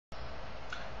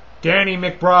Danny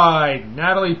McBride,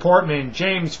 Natalie Portman,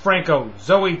 James Franco,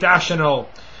 Zoe Deschanel.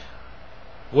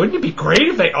 Wouldn't it be great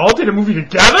if they all did a movie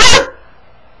together?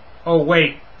 Oh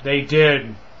wait, they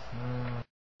did.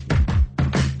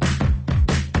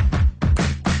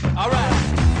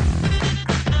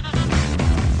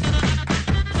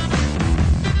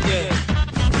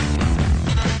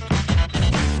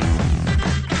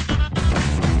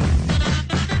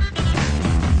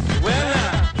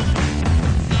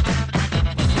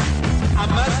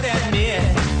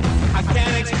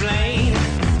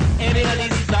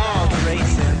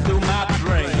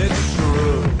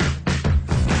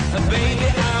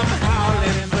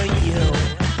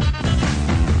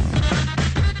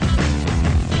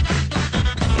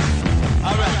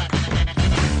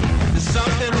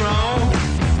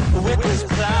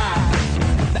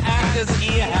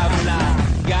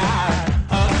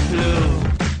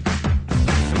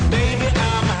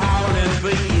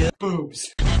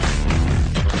 Boobs.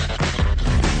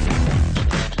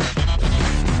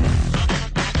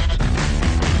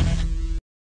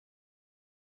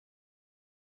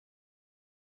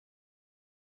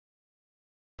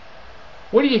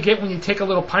 What do you get when you take a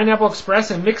little Pineapple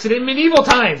Express and mix it in medieval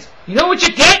times? You know what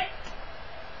you get?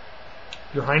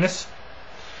 Your Highness.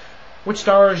 Which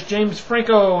stars James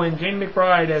Franco and Danny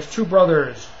McBride as two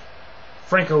brothers.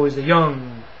 Franco is a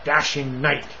young, dashing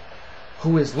knight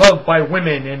who is loved by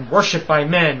women and worshipped by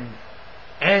men.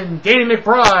 And Danny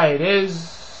McBride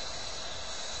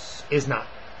is not.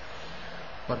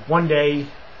 But one day,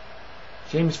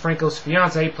 James Franco's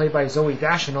fiancée, played by Zoe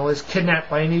Deschanel, is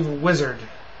kidnapped by an evil wizard.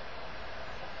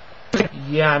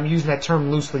 Yeah, I'm using that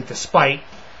term loosely, despite.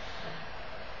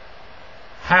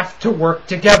 Have to work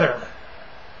together.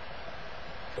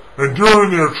 And during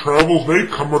their travels, they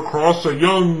come across a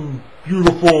young,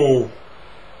 beautiful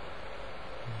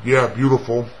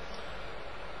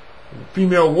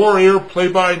female warrior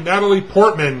played by Natalie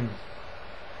Portman.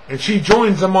 And she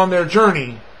joins them on their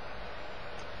journey.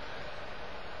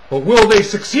 But will they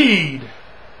succeed?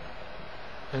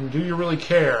 And do you really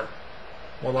care?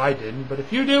 Well, I didn't, but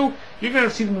if you do, you're going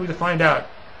to see the movie to find out.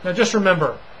 Now just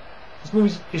remember, this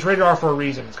movie is rated R for a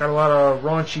reason. It's got a lot of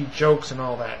raunchy jokes and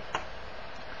all that.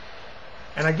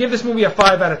 And I give this movie a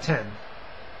 5 out of 10.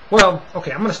 Well,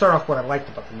 okay, I'm going to start off what I liked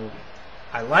about the movie.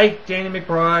 I like Danny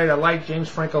McBride, I like James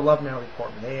Franco, love Natalie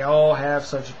Portman. They all have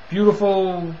such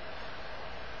beautiful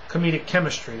comedic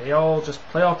chemistry. They all just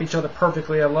play off each other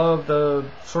perfectly. I love the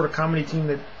sort of comedy team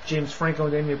that James Franco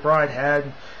and Danny McBride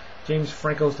had. James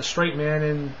Franco's the straight man,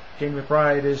 and Danny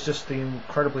McBride is just the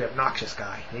incredibly obnoxious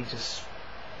guy. He just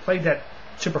played that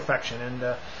to perfection.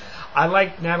 And I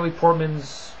like Natalie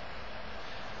Portman's...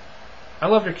 I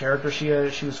loved her character. She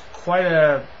was quite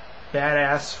a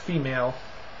badass female,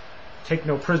 take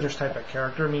no prisoners type of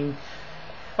character. I mean,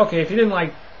 okay, if you didn't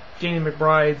like Danny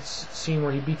McBride's scene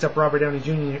where he beats up Robert Downey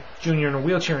Jr. in a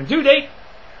wheelchair in Due Date,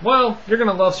 well, you're going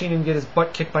to love seeing him get his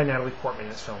butt kicked by Natalie Portman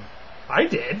in this film. I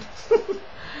did.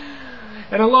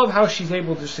 And I love how she's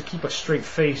able just to keep a straight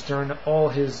face during all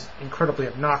his incredibly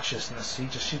obnoxiousness.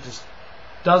 She just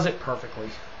does it perfectly.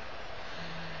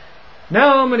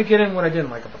 Now I'm going to get in what I didn't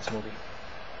like about this movie.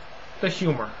 The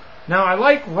humor. Now, I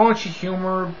like raunchy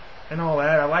humor and all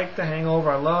that. I like The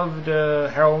Hangover. I loved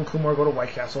Harold and Kumar Go to White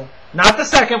Castle. Not the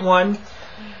second one.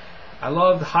 I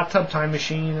loved Hot Tub Time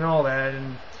Machine and all that.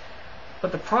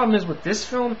 But the problem is with this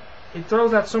film, it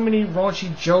throws out so many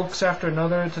raunchy jokes after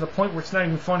another to the point where it's not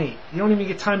even funny. You don't even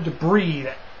get time to breathe.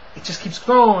 It just keeps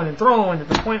throwing and throwing to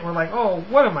the point where, like, oh,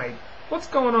 what's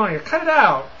going on here? Cut it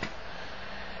out.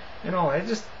 And all that.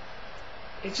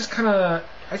 I just kind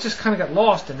of got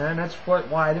lost in that, and that's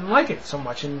why I didn't like it so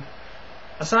much. And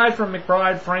aside from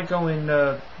McBride, Franco,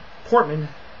 and Portman,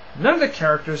 none of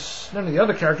the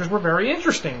other characters were very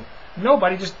interesting.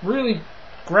 Nobody just really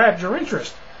grabbed your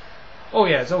interest. Oh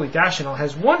yeah, Zoe Deschanel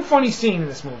has one funny scene in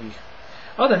this movie.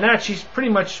 Other than that, she's pretty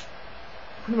much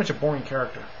a boring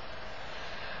character.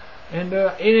 And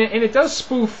it does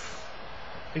spoof.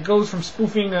 It goes from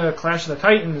spoofing Clash of the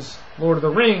Titans, Lord of the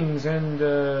Rings, and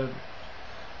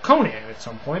Conan at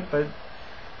some point, I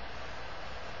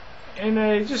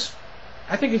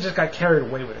think it just got carried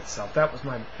away with itself. That was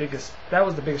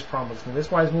the biggest problem with this movie. That's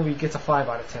why this movie gets a 5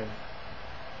 out of 10.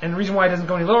 And the reason why it doesn't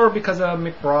go any lower because of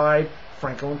McBride,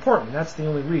 Franco, and Portman. That's the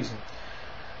only reason.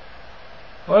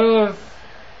 Well, if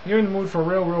you're in the mood for a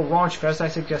real raunch fest, I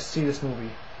suggest see this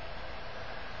movie.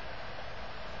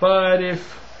 But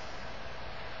if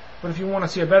you want to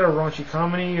see a better raunchy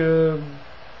comedy,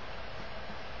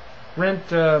 rent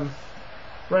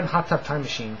Hot Tub Time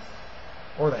Machine,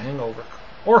 or The Hangover,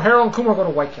 or Harold and Kumar Go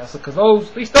to White Castle, because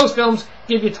at least those films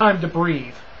give you time to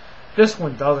breathe. This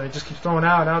one doesn't. It just keeps throwing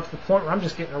out to the point where I'm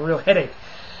just getting a real headache.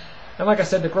 And like I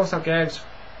said, the gross out gags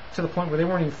to the point where they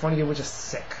weren't even funny. They were just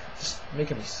sick. Just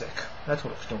making me sick. That's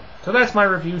what it was doing. So that's my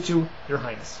review to Your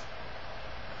Highness.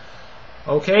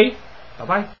 Okay.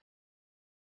 Bye-bye.